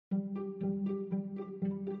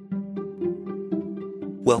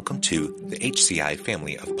Welcome to the HCI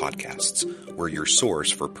family of podcasts. We're your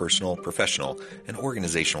source for personal, professional, and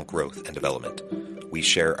organizational growth and development. We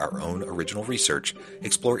share our own original research,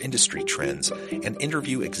 explore industry trends, and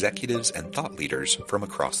interview executives and thought leaders from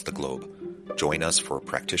across the globe. Join us for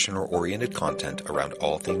practitioner-oriented content around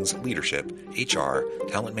all things leadership, HR,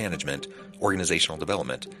 talent management, organizational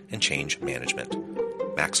development, and change management.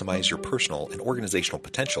 Maximize your personal and organizational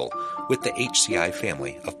potential with the HCI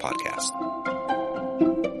family of podcasts.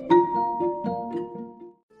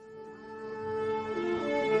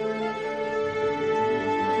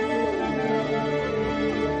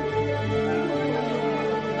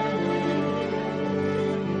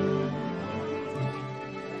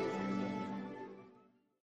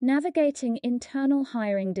 Navigating internal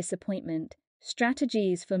hiring disappointment,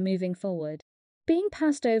 strategies for moving forward. Being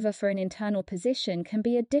passed over for an internal position can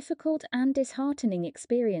be a difficult and disheartening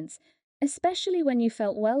experience, especially when you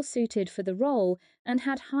felt well suited for the role and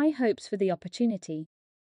had high hopes for the opportunity.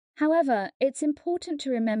 However, it's important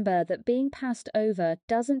to remember that being passed over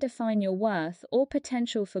doesn't define your worth or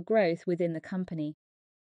potential for growth within the company.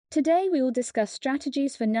 Today, we will discuss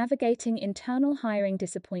strategies for navigating internal hiring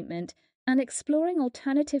disappointment and exploring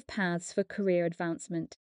alternative paths for career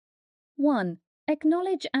advancement. 1.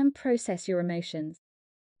 Acknowledge and process your emotions.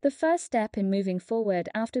 The first step in moving forward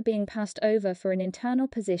after being passed over for an internal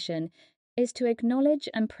position is to acknowledge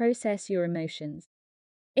and process your emotions.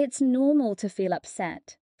 It's normal to feel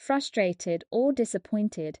upset, frustrated, or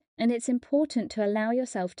disappointed, and it's important to allow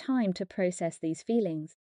yourself time to process these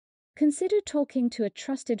feelings. Consider talking to a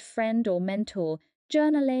trusted friend or mentor,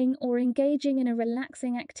 journaling, or engaging in a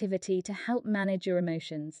relaxing activity to help manage your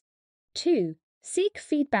emotions. 2. Seek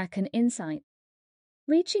feedback and insight.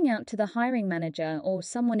 Reaching out to the hiring manager or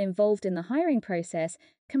someone involved in the hiring process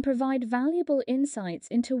can provide valuable insights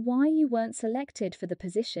into why you weren't selected for the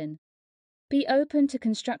position. Be open to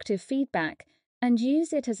constructive feedback and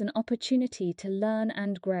use it as an opportunity to learn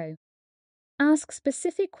and grow. Ask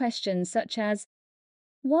specific questions such as,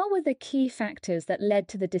 what were the key factors that led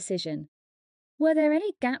to the decision? Were there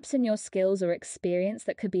any gaps in your skills or experience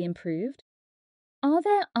that could be improved? Are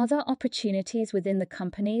there other opportunities within the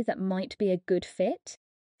company that might be a good fit?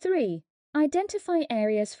 3. Identify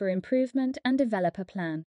areas for improvement and develop a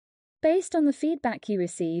plan. Based on the feedback you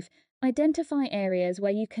receive, identify areas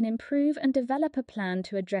where you can improve and develop a plan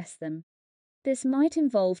to address them. This might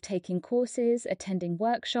involve taking courses, attending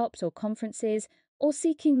workshops or conferences, or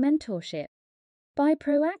seeking mentorship. By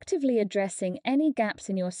proactively addressing any gaps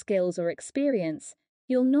in your skills or experience,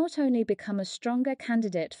 you'll not only become a stronger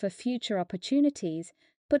candidate for future opportunities,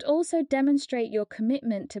 but also demonstrate your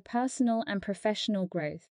commitment to personal and professional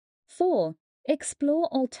growth. 4. Explore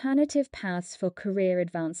alternative paths for career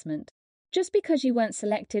advancement. Just because you weren't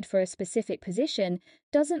selected for a specific position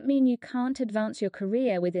doesn't mean you can't advance your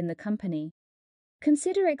career within the company.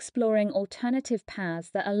 Consider exploring alternative paths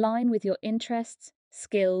that align with your interests,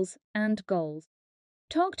 skills, and goals.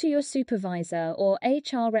 Talk to your supervisor or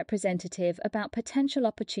HR representative about potential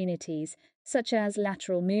opportunities, such as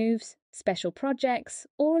lateral moves, special projects,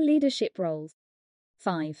 or leadership roles.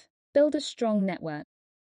 5. Build a strong network.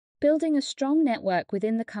 Building a strong network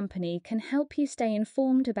within the company can help you stay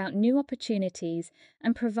informed about new opportunities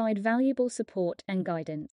and provide valuable support and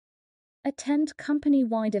guidance. Attend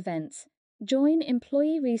company-wide events, join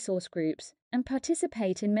employee resource groups, and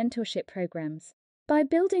participate in mentorship programs. By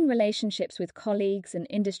building relationships with colleagues and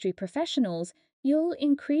industry professionals, you'll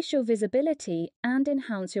increase your visibility and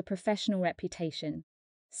enhance your professional reputation.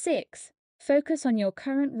 6. Focus on your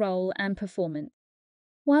current role and performance.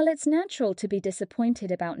 While it's natural to be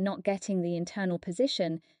disappointed about not getting the internal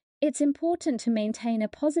position, it's important to maintain a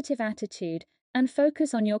positive attitude and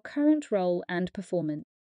focus on your current role and performance.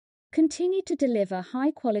 Continue to deliver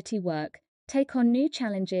high-quality work, take on new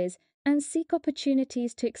challenges, and seek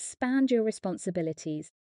opportunities to expand your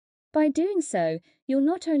responsibilities. By doing so, you'll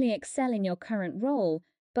not only excel in your current role,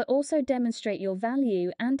 but also demonstrate your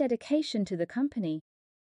value and dedication to the company.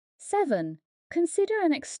 7. Consider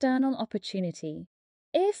an external opportunity.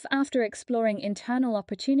 If, after exploring internal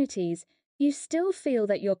opportunities, you still feel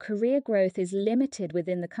that your career growth is limited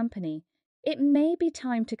within the company, it may be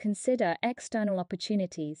time to consider external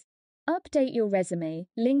opportunities. Update your resume,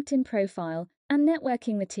 LinkedIn profile, and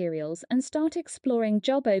networking materials and start exploring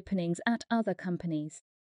job openings at other companies.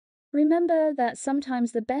 Remember that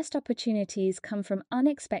sometimes the best opportunities come from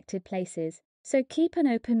unexpected places, so keep an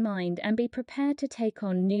open mind and be prepared to take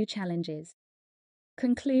on new challenges.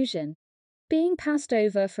 Conclusion. Being passed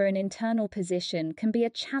over for an internal position can be a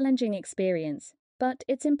challenging experience, but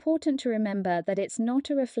it's important to remember that it's not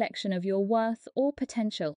a reflection of your worth or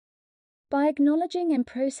potential. By acknowledging and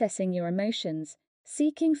processing your emotions,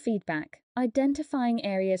 Seeking feedback, identifying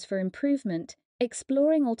areas for improvement,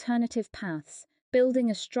 exploring alternative paths, building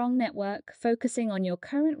a strong network, focusing on your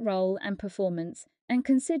current role and performance, and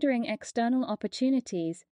considering external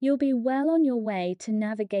opportunities, you'll be well on your way to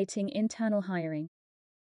navigating internal hiring.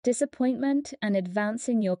 Disappointment and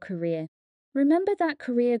advancing your career. Remember that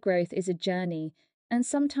career growth is a journey, and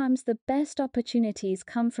sometimes the best opportunities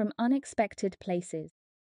come from unexpected places.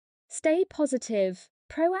 Stay positive,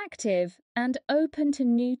 proactive, and open to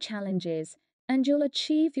new challenges, and you'll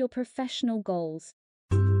achieve your professional goals.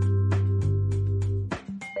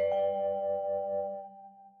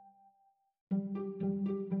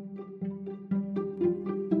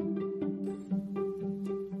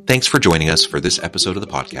 Thanks for joining us for this episode of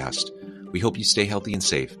the podcast. We hope you stay healthy and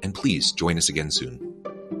safe, and please join us again soon.